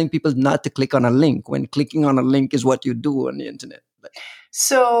telling people not to click on a link when clicking on a link is what you do on the internet?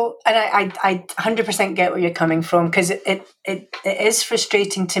 So, and I 100% get where you're coming from, because it is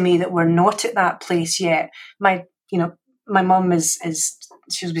frustrating to me that we're not at that place yet. My mum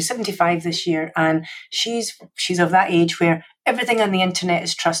she'll be 75 this year, and she's of that age where everything on the internet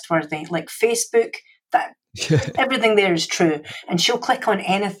is trustworthy, like Facebook. That everything there is true, and she'll click on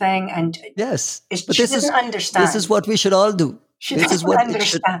anything. And yes, she doesn't understand. This is what we should all do. She doesn't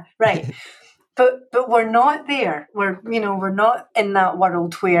understand, right? But we're not there. We're not in that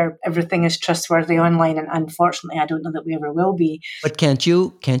world where everything is trustworthy online, and unfortunately, I don't know that we ever will be. But can't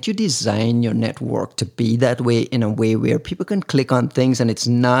you design your network to be that way, in a way where people can click on things and it's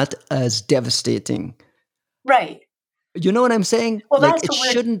not as devastating? Right. You know what I'm saying? Well, Like that's it what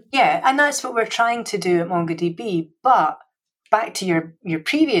we're, shouldn't. yeah, and that's what we're trying to do at MongoDB. But back to your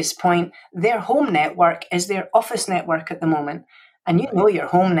previous point, their home network is their office network at the moment. And you know your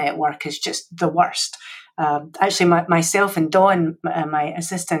home network is just the worst. Actually, myself and Dawn, my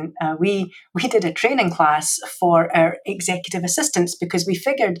assistant, we did a training class for our executive assistants because we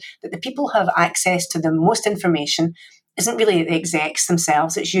figured that the people who have access to the most information isn't really the execs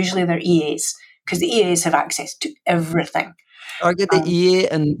themselves, it's usually their EAs, because the EAs have access to everything. Target the EA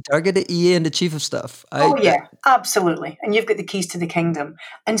and the chief of staff. Oh yeah, absolutely. And you've got the keys to the kingdom.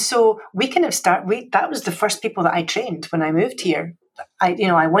 And so we kind of that was the first people that I trained when I moved here.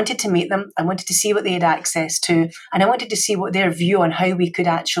 I wanted to meet them. I wanted to see what they had access to, and I wanted to see what their view on how we could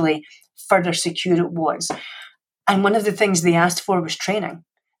actually further secure it was. And one of the things they asked for was training.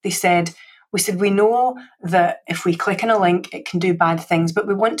 We said, we know that if we click on a link, it can do bad things, but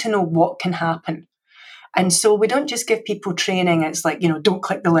we want to know what can happen. And so we don't just give people training. It's like, don't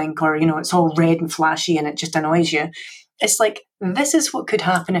click the link, or, it's all red and flashy and it just annoys you. It's like, this is what could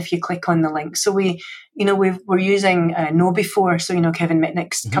happen if you click on the link. So we're using KnowBe4, so, Kevin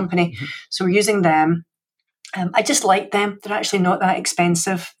Mitnick's company. So we're using them. I just like them. They're actually not that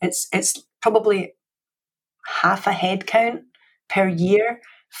expensive. It's probably half a head count per year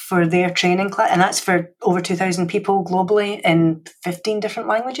for their training class. And that's for over 2,000 people globally in 15 different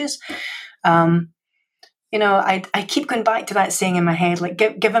languages. I keep going back to that saying in my head, like,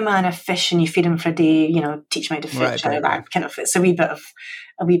 give a man a fish and you feed him for a day, teach him how to fish. Right. That kind of, it's a wee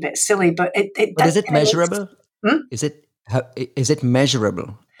bit silly, but But is it measurable? Is it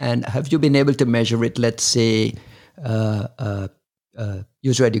measurable? And have you been able to measure it, let's say,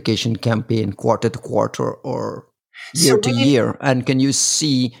 user education campaign quarter to quarter or year to year, and can you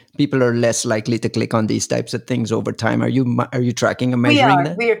see people are less likely to click on these types of things over time? Are you tracking and measuring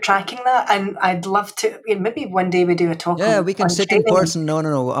that? We are tracking that, and I'd love to. Maybe one day we do a talk. Yeah, we can sit in person. No,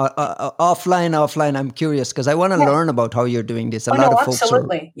 offline. I'm curious because I want to learn about how you're doing this. A lot of folks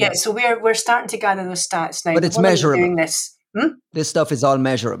absolutely. So we're starting to gather those stats now. But it's measurable. Doing this. This stuff is all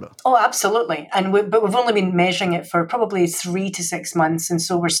measurable. Oh, absolutely. But we've only been measuring it for probably 3 to 6 months, and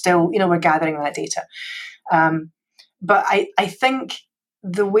so we're still, we're gathering that data. But I think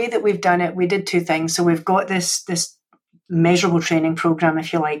the way that we've done it, we did two things. So we've got this measurable training program,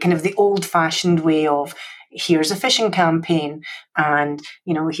 if you like, kind of the old-fashioned way of, here's a phishing campaign, and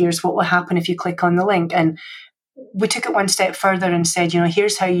here's what will happen if you click on the link. And we took it one step further and said,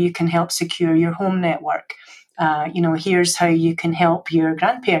 here's how you can help secure your home network. Here's how you can help your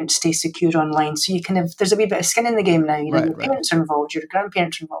grandparents stay secure online. So there's a wee bit of skin in the game now. Your parents are involved, your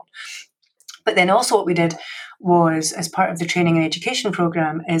grandparents are involved. But then also what we did was, as part of the training and education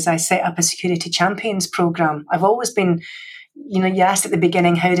program, is I set up a security champions program. I've always been, you asked at the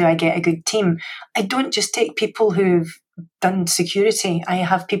beginning, how do I get a good team? I don't just take people who've done security. I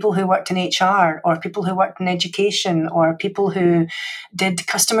have people who worked in HR, or people who worked in education, or people who did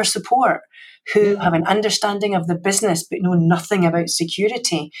customer support, who have an understanding of the business but know nothing about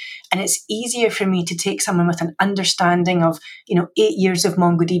security. And it's easier for me to take someone with an understanding of 8 years of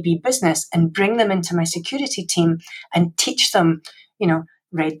MongoDB business and bring them into my security team and teach them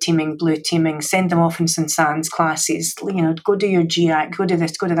red teaming, blue teaming, send them off in some SANS classes, go do your GIAC, go do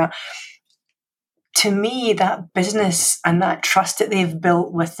this, go do that. To me, that business and that trust that they've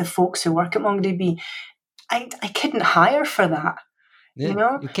built with the folks who work at MongoDB, I couldn't hire for that.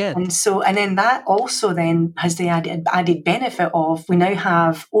 Yeah, you can. And then that also then has the added benefit of, we now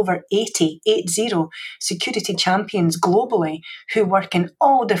have over 80 security champions globally who work in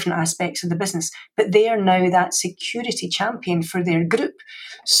all different aspects of the business, but they are now that security champion for their group.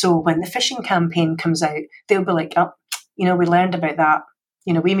 So when the phishing campaign comes out, they'll be like, we learned about that.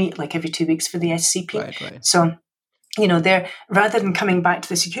 We meet like every 2 weeks for the SCP. Right. So, they're, rather than coming back to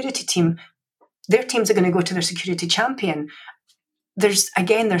the security team, their teams are going to go to their security champion. There's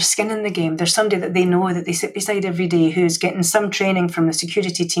skin in the game. There's somebody that they know, that they sit beside every day, who's getting some training from the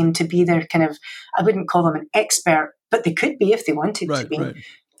security team to be their kind of, I wouldn't call them an expert, but they could be if they wanted to be. Right.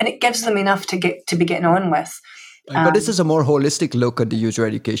 And it gives them enough to be getting on with. But this is a more holistic look at the user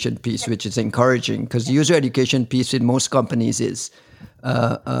education piece, which is encouraging, because the user education piece in most companies is,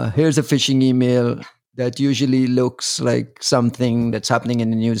 here's a phishing email that usually looks like something that's happening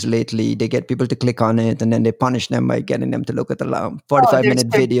in the news lately. They get people to click on it, and then they punish them by getting them to look at the 45-minute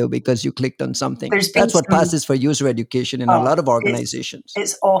video because you clicked on something. That's what passes for user education in a lot of organizations.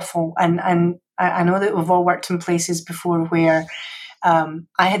 It's awful. And I know that we've all worked in places before where I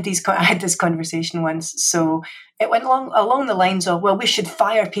had this conversation once. So it went along the lines of, well, we should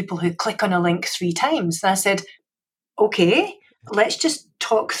fire people who click on a link 3 times. And I said, okay, let's just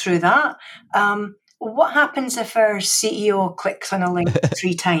talk through that. what happens if our CEO clicks on a link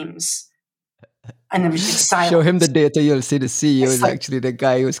 3 times? And there was just silence. Show him the data, you'll see the CEO is actually the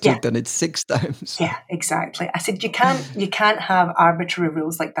guy who's clicked on it 6 times. Yeah, exactly. I said, you can't have arbitrary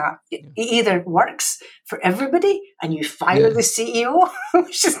rules like that. It either works for everybody and you fire the CEO,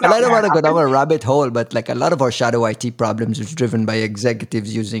 which is not I don't want to go down a rabbit hole, but like a lot of our shadow IT problems is driven by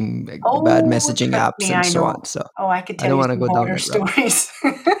executives using bad messaging apps and so on. So I could tell you some horror stories.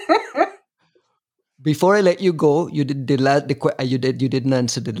 Before I let you go, you didn't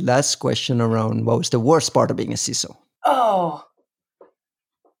answer the last question around what was the worst part of being a CISO. Oh,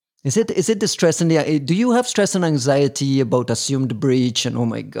 is it the stress and do you have stress and anxiety about assumed breach and oh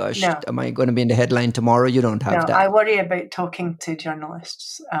my gosh, am I going to be in the headline tomorrow? You don't have that. I worry about talking to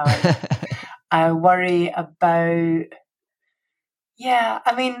journalists. I worry about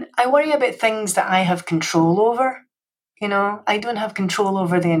I worry about things that I have control over. I don't have control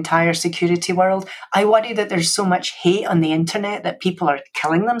over the entire security world. I worry that there's so much hate on the internet that people are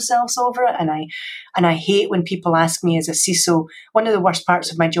killing themselves over it. And I hate when people ask me as a CISO, one of the worst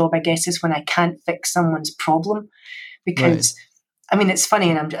parts of my job, I guess, is when I can't fix someone's problem. Because, it's funny,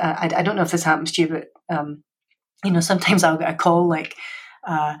 and I don't know if this happens to you, but, sometimes I'll get a call like,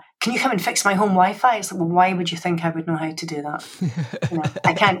 can you come and fix my home Wi-Fi? It's like, well, why would you think I would know how to do that?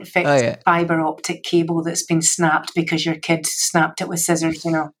 I can't fix fiber optic cable that's been snapped because your kid snapped it with scissors.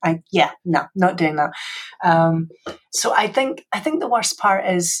 No, not doing that. So I think the worst part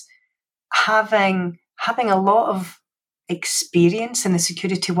is having a lot of experience in the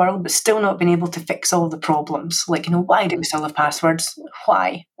security world, but still not being able to fix all the problems. Like, why do we still have passwords?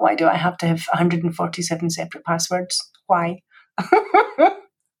 Why? Why do I have to have 147 separate passwords? Why?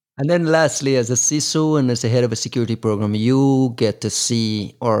 And then lastly, as a CISO and as the head of a security program, you get to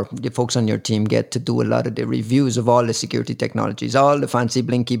see, or the folks on your team get to do a lot of the reviews of all the security technologies, all the fancy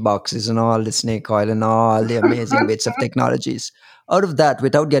blinky boxes and all the snake oil and all the amazing bits of technologies. Out of that,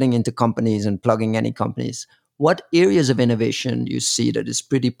 without getting into companies and plugging any companies, what areas of innovation do you see that is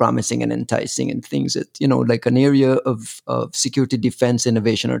pretty promising and enticing and things that, like an area of security defense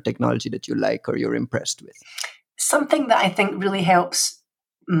innovation or technology that you like or you're impressed with? Something that I think really helps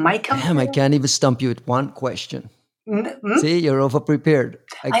my company. Damn, I can't even stump you with one question. See, you're over-prepared.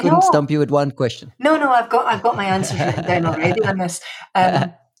 I couldn't stump you with one question. No, I've got my answers written down already on this.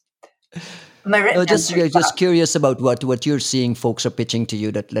 Just curious about what you're seeing folks are pitching to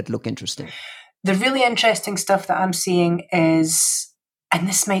you that look interesting. The really interesting stuff that I'm seeing is, and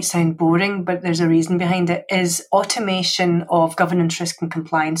this might sound boring, but there's a reason behind it, is automation of governance, risk and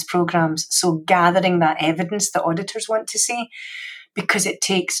compliance programs. So gathering that evidence that auditors want to see, because it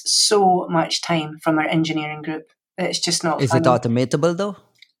takes so much time from our engineering group. It's just not Is funny. It automatable though?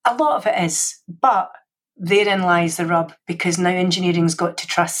 A lot of it is, but therein lies the rub, because now engineering's got to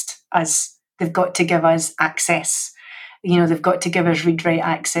trust us. They've got to give us access. They've got to give us read-write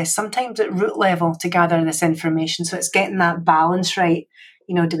access, sometimes at root level, to gather this information. So it's getting that balance right.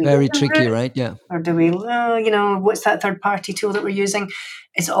 Do we very tricky, right? Yeah. Or do we, what's that third-party tool that we're using?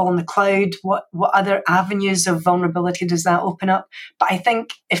 Is it all in the cloud? What other avenues of vulnerability does that open up? But I think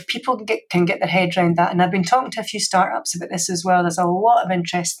if people can get their head around that, and I've been talking to a few startups about this as well, there's a lot of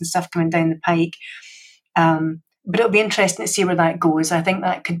interesting stuff coming down the pike. But it'll be interesting to see where that goes. I think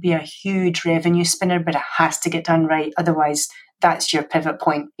that could be a huge revenue spinner, but it has to get done right. Otherwise, that's your pivot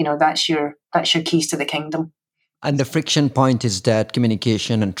point. That's your keys to the kingdom. And the friction point is that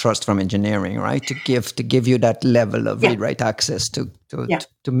communication and trust from engineering, right? To give you that level of read-write access to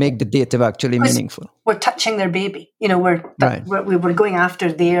make the data actually meaningful. We're touching their baby. We're going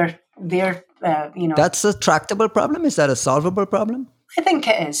after their. That's a tractable problem. Is that a solvable problem? I think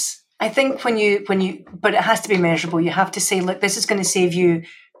it is. I think when you, but it has to be measurable. You have to say, look, this is going to save you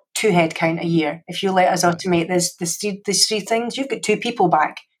 2 headcount a year. If you let us automate these 3 things, you've got 2 people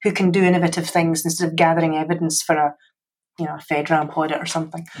back who can do innovative things instead of gathering evidence for a FedRAMP audit or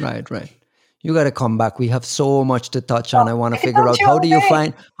something. Right. You got to come back. We have so much to touch on. I want to figure out how do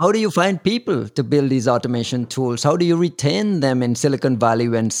you find people to build these automation tools? How do you retain them in Silicon Valley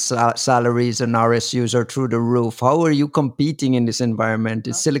when salaries and RSUs are through the roof? How are you competing in this environment?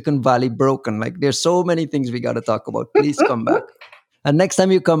 Is Silicon Valley broken? Like, there's so many things we got to talk about. Please come back. And next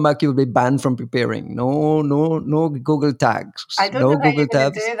time you come back, you'll be banned from preparing. No Google tags. I don't know how you're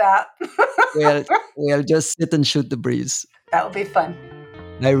going to do that. We'll just sit and shoot the breeze. That will be fun.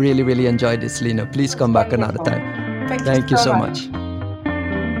 I really, really enjoyed this, Lena. Please come back another time. Thank you so much.